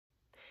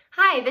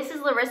Hi, this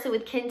is Larissa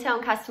with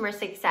Kintone Customer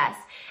Success,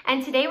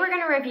 and today we're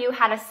going to review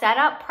how to set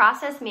up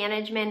process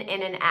management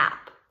in an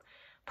app.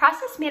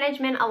 Process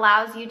management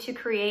allows you to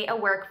create a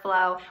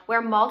workflow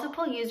where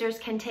multiple users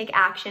can take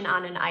action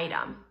on an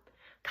item.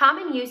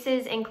 Common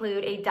uses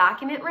include a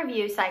document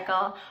review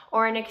cycle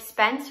or an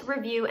expense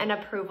review and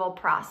approval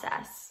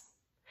process.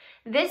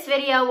 This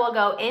video will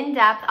go in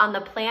depth on the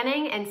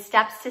planning and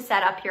steps to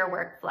set up your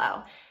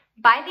workflow.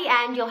 By the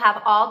end, you'll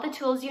have all the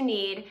tools you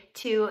need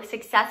to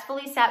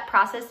successfully set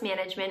process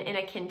management in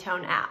a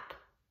Kintone app.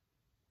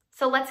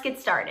 So let's get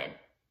started.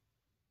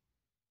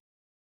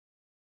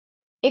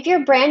 If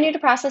you're brand new to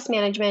process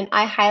management,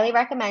 I highly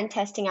recommend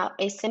testing out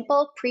a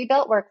simple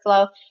pre-built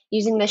workflow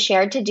using the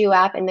Shared To-Do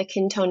app in the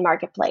Kintone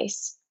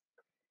Marketplace.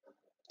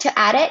 To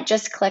add it,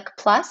 just click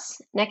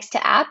plus next to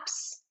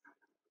apps,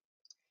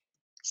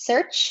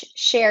 search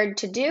Shared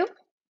To-Do,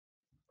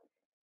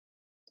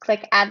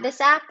 click Add this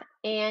app,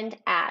 and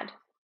Add.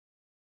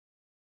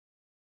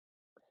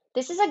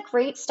 This is a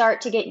great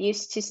start to get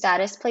used to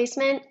status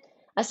placement,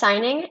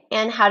 assigning,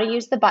 and how to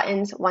use the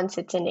buttons once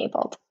it's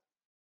enabled.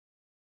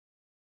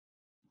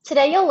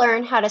 Today you'll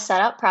learn how to set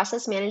up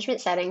process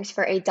management settings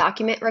for a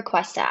document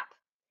request app.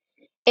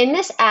 In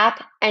this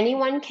app,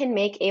 anyone can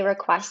make a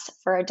request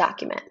for a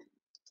document.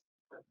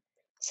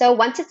 So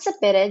once it's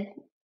submitted,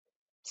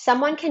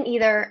 someone can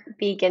either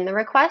begin the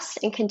request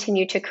and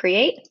continue to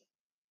create,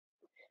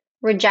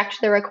 reject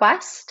the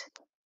request,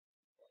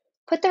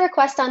 put the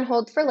request on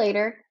hold for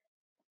later,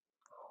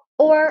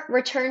 or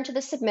return to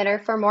the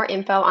submitter for more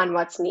info on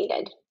what's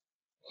needed.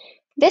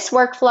 This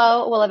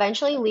workflow will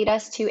eventually lead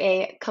us to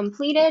a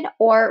completed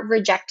or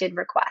rejected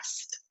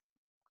request.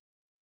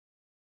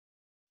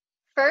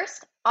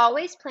 First,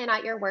 always plan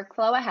out your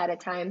workflow ahead of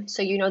time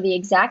so you know the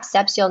exact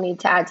steps you'll need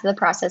to add to the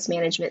process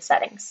management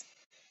settings.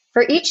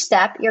 For each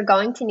step, you're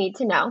going to need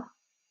to know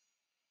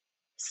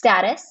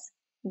status.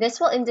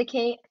 This will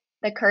indicate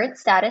the current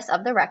status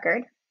of the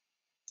record.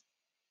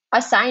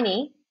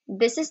 Assignee.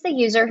 This is the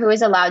user who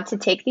is allowed to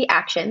take the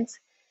actions.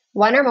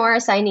 One or more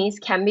assignees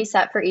can be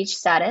set for each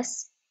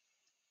status.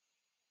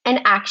 And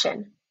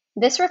action.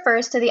 This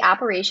refers to the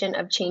operation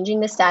of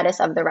changing the status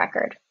of the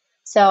record.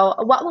 So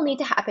what will need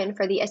to happen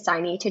for the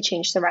assignee to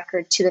change the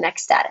record to the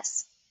next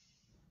status?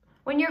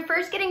 When you're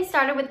first getting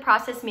started with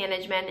process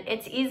management,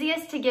 it's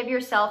easiest to give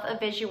yourself a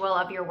visual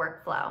of your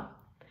workflow.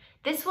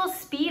 This will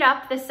speed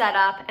up the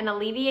setup and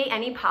alleviate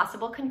any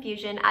possible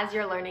confusion as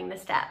you're learning the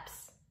steps.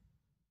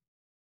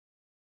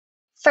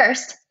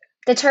 First,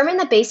 determine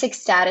the basic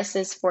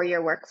statuses for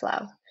your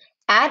workflow.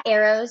 Add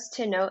arrows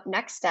to note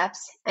next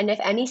steps and if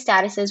any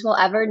statuses will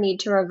ever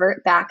need to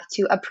revert back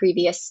to a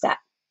previous step.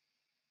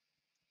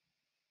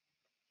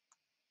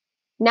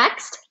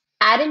 Next,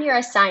 add in your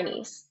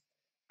assignees.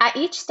 At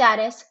each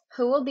status,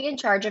 who will be in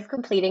charge of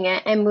completing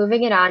it and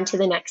moving it on to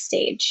the next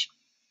stage.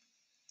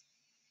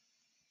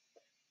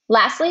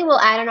 Lastly, we'll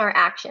add in our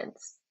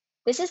actions.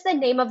 This is the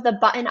name of the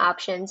button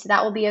options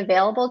that will be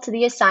available to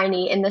the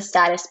assignee in the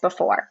status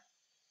before.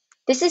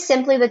 This is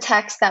simply the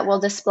text that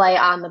will display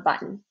on the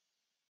button.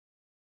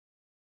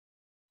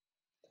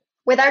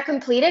 With our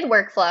completed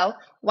workflow,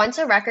 once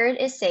a record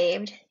is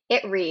saved,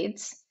 it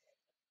reads,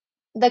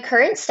 "The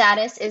current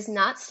status is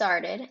not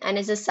started and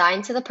is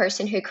assigned to the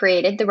person who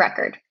created the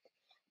record.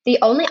 The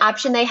only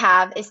option they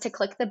have is to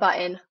click the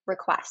button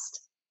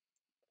Request."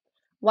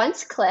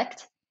 Once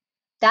clicked,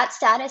 that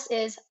status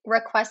is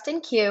Request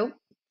in Queue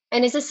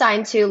and is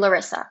assigned to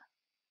Larissa.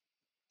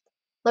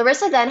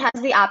 Larissa then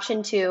has the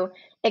option to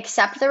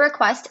accept the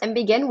request and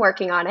begin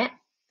working on it.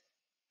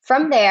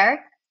 From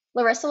there,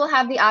 Larissa will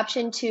have the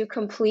option to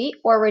complete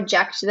or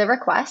reject the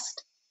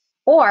request,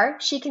 or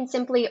she can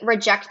simply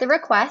reject the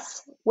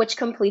request, which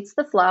completes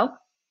the flow,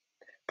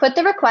 put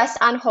the request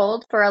on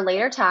hold for a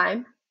later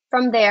time.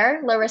 From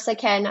there, Larissa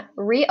can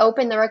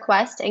reopen the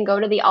request and go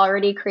to the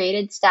already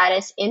created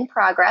status in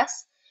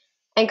progress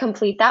and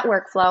complete that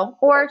workflow,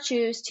 or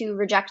choose to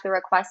reject the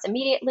request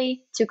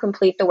immediately to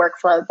complete the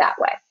workflow that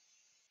way.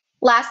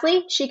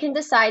 Lastly, she can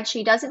decide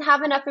she doesn't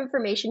have enough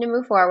information to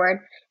move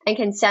forward and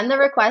can send the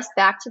request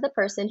back to the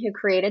person who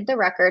created the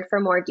record for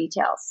more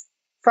details.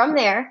 From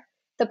there,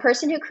 the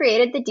person who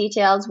created the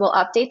details will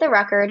update the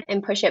record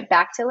and push it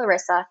back to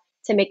Larissa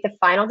to make the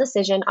final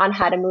decision on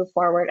how to move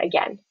forward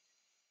again.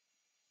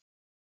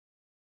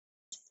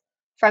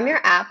 From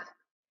your app,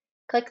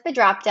 click the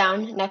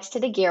drop-down next to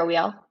the gear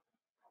wheel,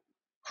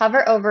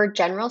 hover over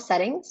General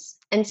Settings,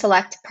 and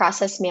select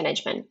Process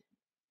Management.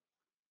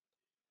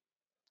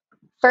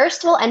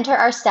 First, we'll enter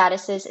our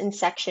statuses in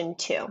Section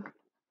 2.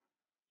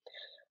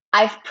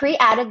 I've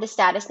pre-added the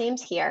status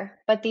names here,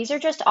 but these are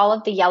just all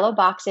of the yellow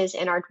boxes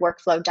in our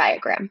workflow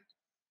diagram.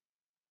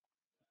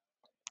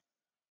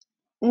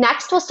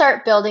 Next, we'll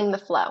start building the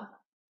flow.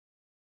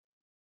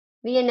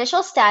 The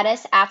initial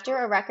status after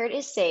a record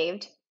is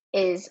saved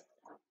is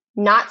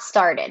Not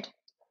Started.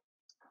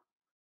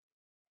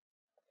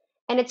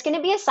 And it's going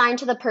to be assigned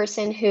to the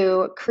person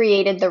who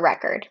created the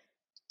record.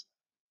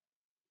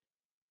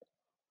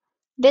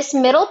 This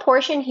middle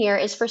portion here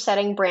is for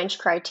setting branch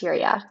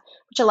criteria,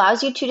 which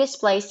allows you to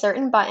display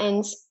certain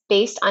buttons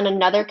based on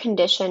another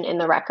condition in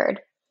the record.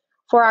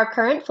 For our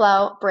current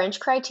flow, branch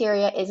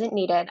criteria isn't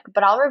needed,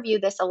 but I'll review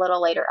this a little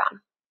later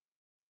on.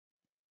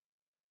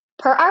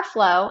 Per our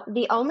flow,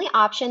 the only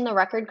option the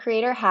record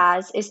creator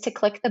has is to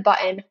click the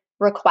button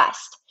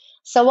Request.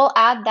 So we'll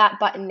add that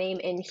button name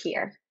in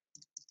here.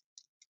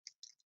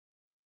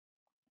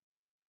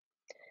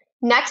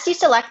 Next, you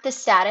select the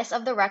status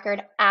of the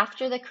record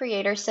after the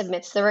creator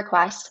submits the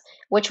request,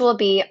 which will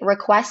be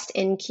Request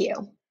in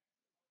Queue.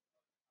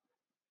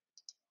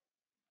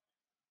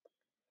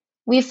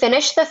 We've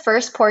finished the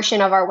first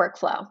portion of our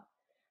workflow.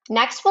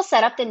 Next, we'll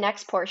set up the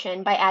next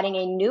portion by adding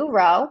a new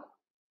row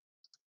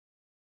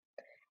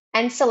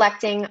and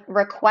selecting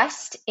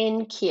Request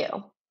in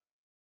Queue.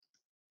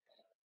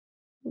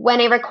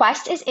 When a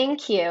request is in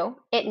queue,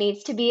 it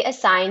needs to be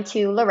assigned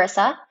to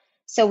Larissa,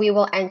 so we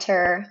will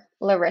enter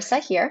Larissa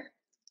here.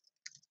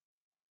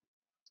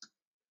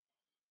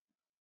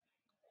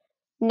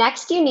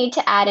 Next, you need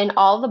to add in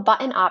all the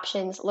button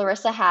options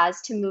Larissa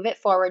has to move it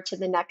forward to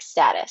the next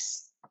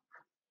status.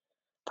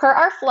 Per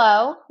our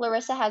flow,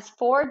 Larissa has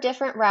 4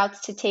 different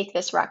routes to take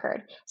this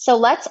record, so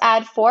let's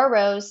add 4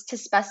 rows to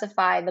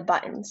specify the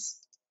buttons.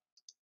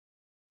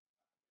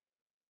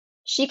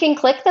 She can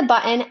click the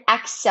button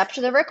Accept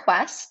the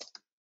Request,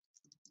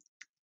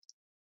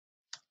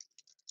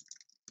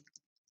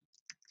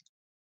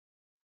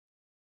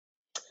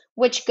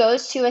 which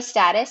goes to a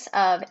status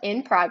of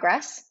In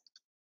Progress,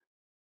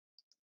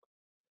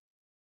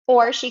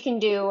 or she can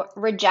do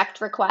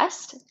Reject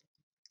Request,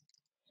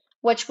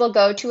 which will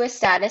go to a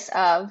status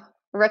of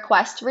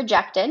Request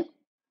Rejected.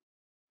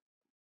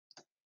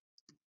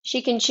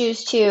 She can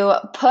choose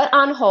to Put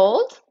on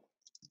Hold,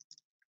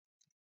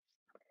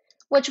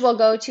 which will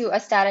go to a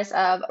status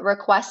of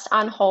Request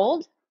on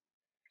Hold.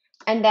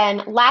 And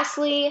then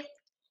lastly,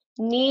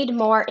 Need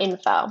More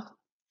Info.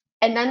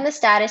 And then the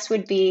status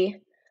would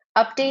be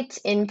Updates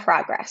in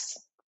Progress.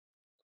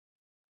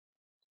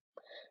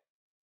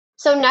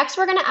 So next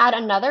we're going to add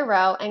another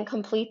row and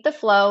complete the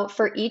flow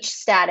for each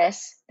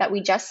status that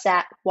we just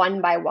set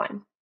one by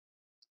one.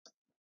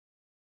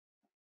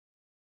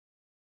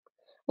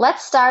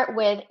 Let's start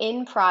with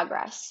In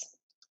Progress.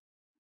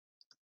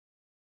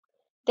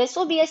 This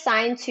will be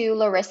assigned to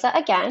Larissa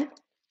again.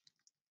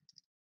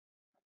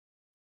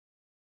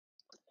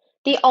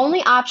 The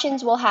only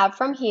options we'll have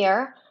from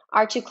here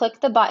are to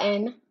click the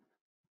button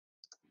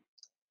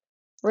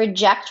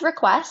Reject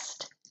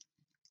Request,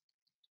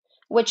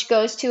 which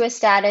goes to a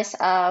status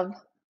of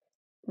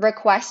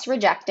Request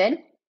Rejected,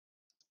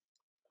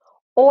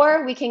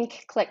 or we can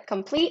click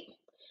Complete,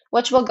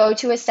 which will go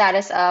to a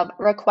status of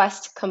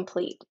Request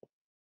Complete.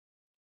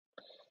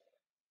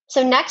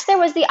 So next there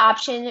was the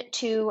option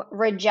to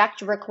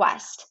reject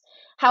request.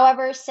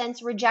 However,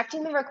 since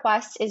rejecting the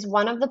request is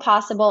one of the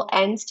possible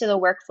ends to the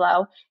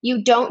workflow,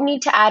 you don't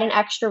need to add an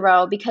extra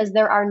row because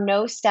there are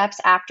no steps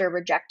after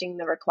rejecting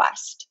the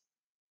request.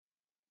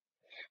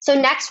 So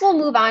next we'll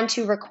move on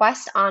to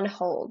Request on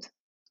Hold.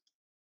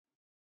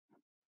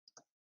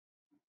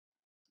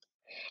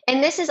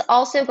 And this is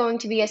also going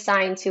to be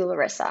assigned to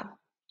Larissa.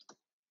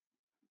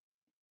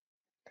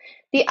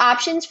 The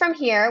options from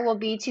here will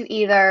be to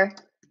either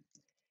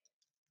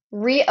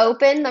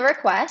reopen the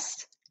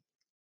request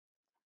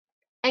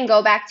and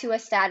go back to a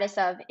status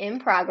of In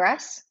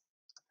Progress,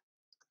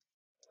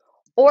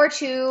 or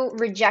to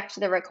reject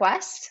the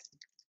request,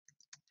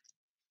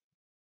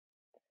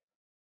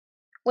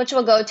 which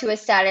will go to a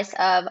status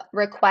of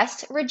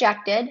Request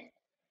Rejected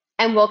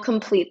and will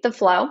complete the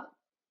flow.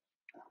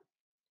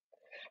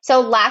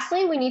 So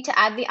lastly, we need to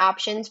add the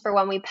options for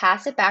when we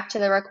pass it back to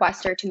the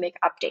requester to make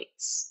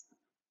updates.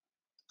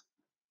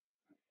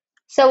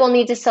 So we'll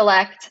need to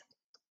select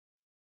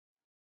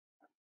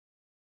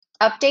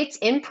Updates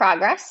in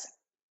Progress.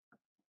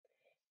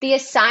 The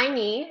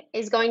assignee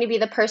is going to be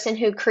the person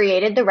who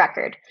created the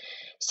record.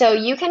 So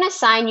you can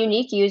assign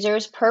unique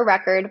users per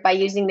record by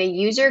using the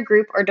user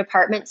group or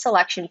department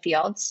selection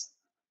fields,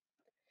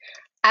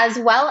 as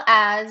well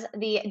as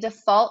the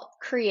default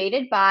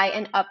created by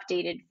and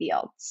updated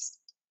fields.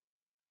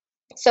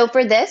 So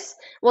for this,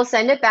 we'll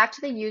send it back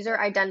to the user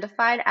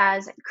identified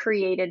as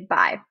created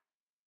by.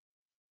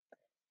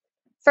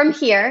 From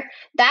here,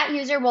 that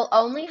user will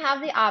only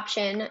have the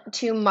option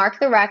to mark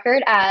the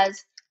record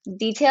as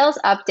details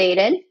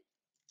updated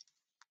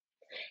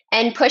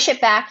and push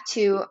it back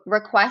to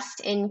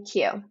Request in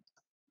Queue.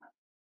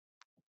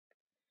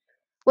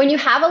 When you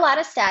have a lot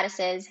of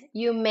statuses,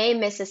 you may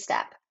miss a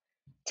step.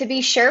 To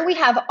be sure we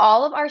have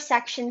all of our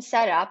sections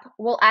set up,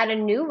 we'll add a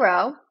new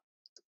row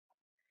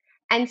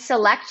and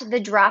select the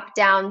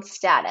drop-down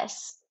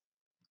status.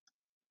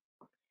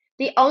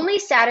 The only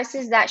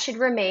statuses that should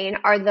remain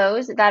are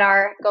those that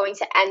are going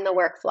to end the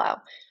workflow.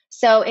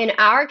 So in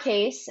our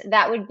case,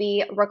 that would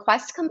be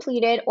Request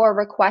Completed or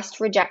Request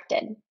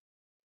Rejected.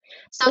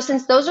 So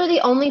since those are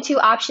the only 2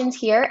 options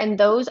here, and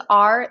those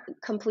are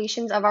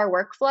completions of our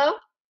workflow,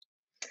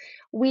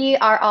 we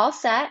are all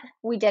set.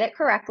 We did it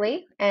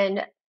correctly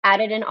and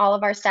added in all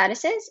of our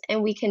statuses,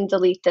 and we can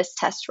delete this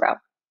test row.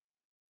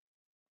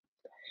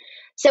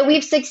 So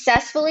we've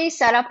successfully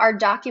set up our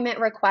document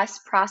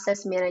request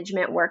process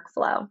management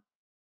workflow.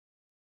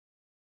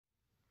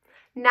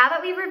 Now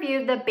that we've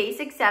reviewed the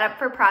basic setup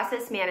for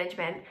process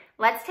management,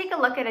 let's take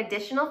a look at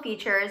additional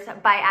features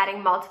by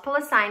adding multiple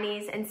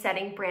assignees and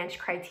setting branch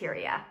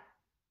criteria.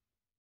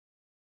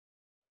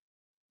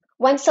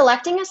 When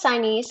selecting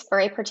assignees for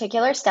a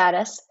particular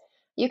status,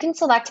 you can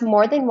select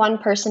more than one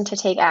person to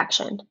take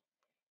action.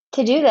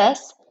 To do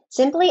this,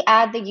 simply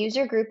add the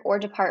user group or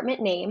department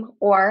name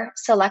or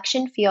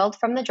selection field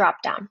from the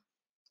dropdown.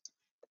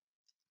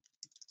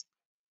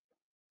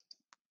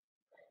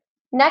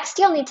 Next,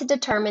 you'll need to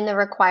determine the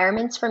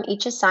requirements from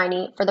each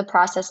assignee for the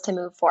process to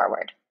move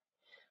forward.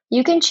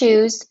 You can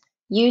choose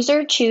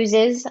User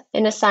chooses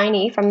an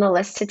assignee from the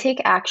list to take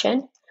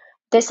action.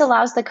 This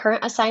allows the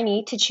current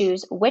assignee to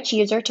choose which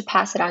user to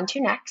pass it on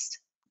to next.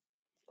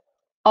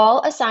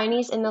 All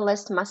assignees in the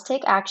list must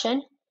take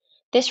action.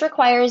 This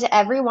requires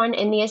everyone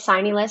in the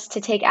assignee list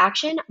to take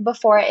action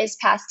before it is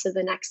passed to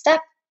the next step.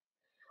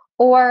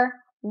 Or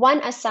one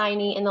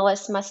assignee in the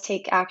list must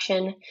take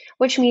action,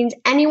 which means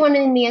anyone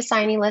in the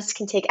assignee list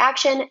can take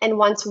action, and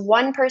once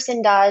one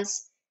person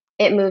does,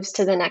 it moves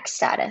to the next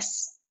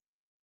status.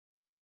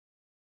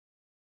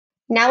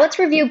 Now let's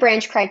review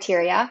branch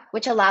criteria,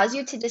 which allows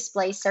you to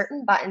display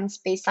certain buttons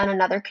based on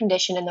another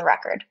condition in the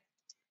record.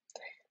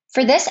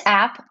 For this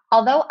app,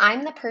 although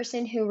I'm the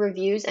person who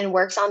reviews and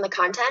works on the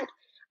content,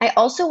 I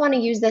also want to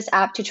use this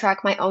app to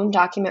track my own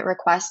document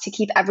requests to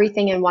keep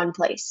everything in one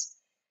place.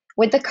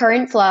 With the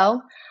current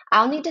flow,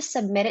 I'll need to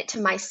submit it to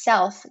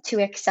myself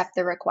to accept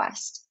the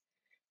request.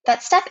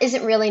 That step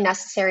isn't really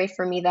necessary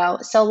for me though,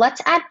 so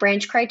let's add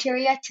branch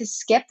criteria to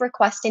skip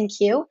request in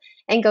queue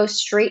and go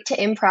straight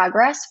to in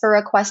progress for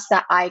requests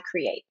that I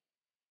create.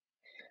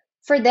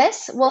 For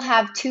this, we'll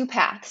have two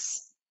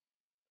paths.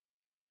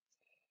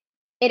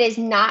 It is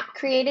not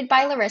created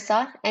by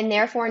Larissa and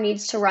therefore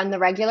needs to run the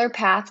regular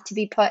path to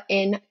be put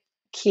in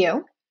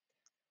queue,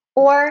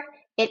 or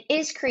it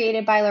is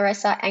created by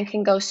Larissa and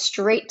can go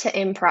straight to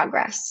in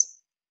progress.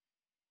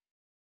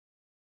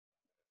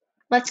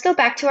 Let's go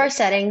back to our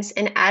settings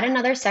and add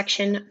another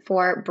section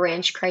for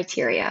branch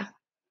criteria.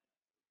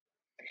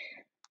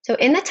 So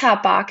in the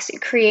top box,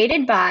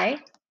 created by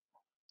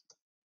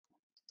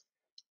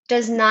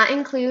does not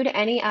include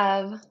any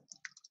of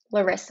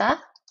Larissa.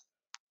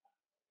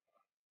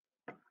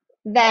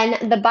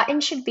 Then the button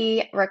should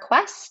be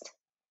request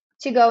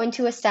to go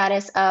into a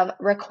status of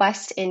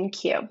request in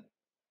queue.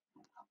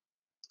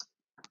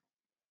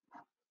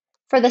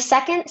 For the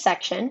second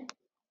section,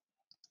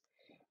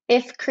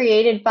 if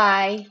created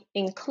by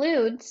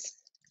includes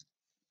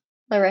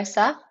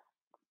Larissa,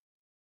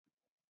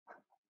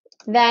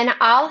 then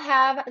I'll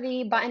have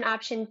the button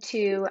option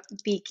to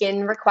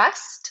begin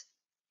request,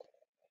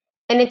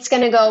 and it's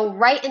going to go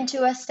right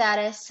into a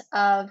status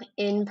of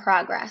in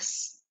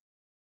progress.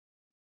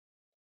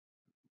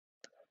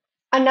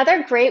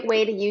 Another great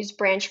way to use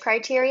branch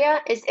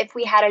criteria is if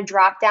we had a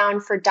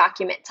drop-down for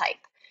document type.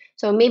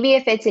 So maybe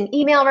if it's an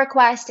email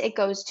request, it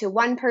goes to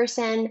one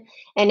person,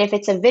 and if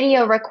it's a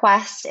video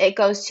request, it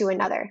goes to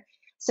another.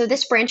 So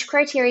this branch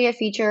criteria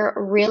feature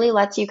really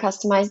lets you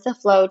customize the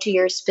flow to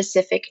your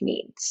specific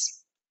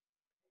needs.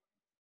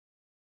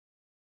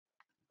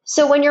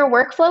 So when your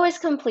workflow is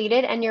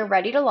completed and you're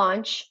ready to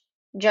launch,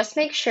 just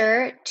make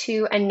sure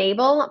to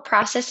enable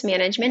process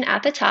management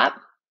at the top,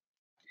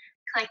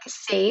 click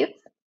Save,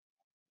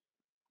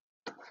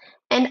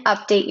 and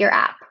update your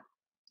app.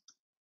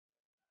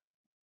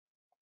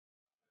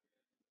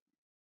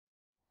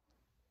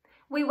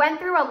 We went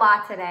through a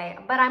lot today,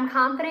 but I'm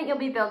confident you'll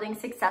be building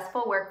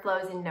successful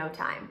workflows in no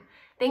time.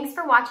 Thanks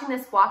for watching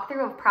this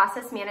walkthrough of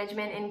process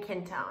management in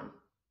Kintone.